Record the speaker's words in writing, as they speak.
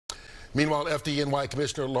Meanwhile, FDNY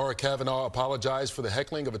Commissioner Laura Kavanagh apologized for the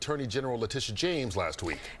heckling of Attorney General Letitia James last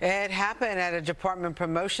week. It happened at a department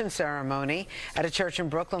promotion ceremony at a church in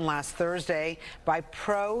Brooklyn last Thursday by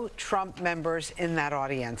pro-Trump members in that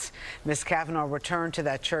audience. Ms. Kavanagh returned to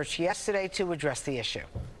that church yesterday to address the issue.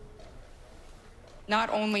 Not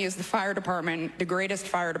only is the fire department the greatest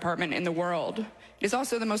fire department in the world, it is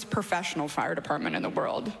also the most professional fire department in the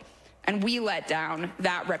world. And we let down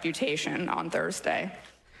that reputation on Thursday.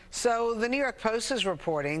 So the New York Post is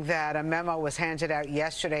reporting that a memo was handed out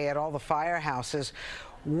yesterday at all the firehouses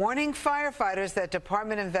warning firefighters that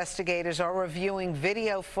department investigators are reviewing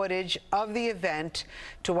video footage of the event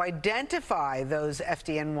to identify those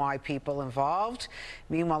FDNY people involved.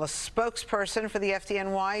 Meanwhile, a spokesperson for the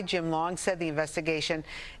FDNY, Jim Long, said the investigation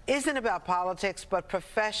isn't about politics but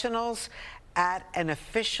professionals at an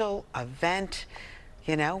official event.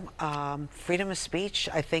 You know, freedom of speech,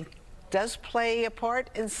 I think, does play a part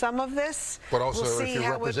in some of this. But also, if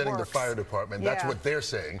you're representing the fire department, that's what they're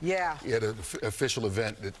saying. Yeah. At an official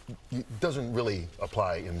event, it doesn't really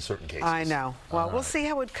apply in certain cases. I know. Well, we'll see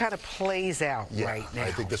how it kind of plays out right now.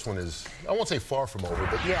 I think this one is, I won't say far from over,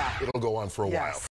 but it'll go on for a while.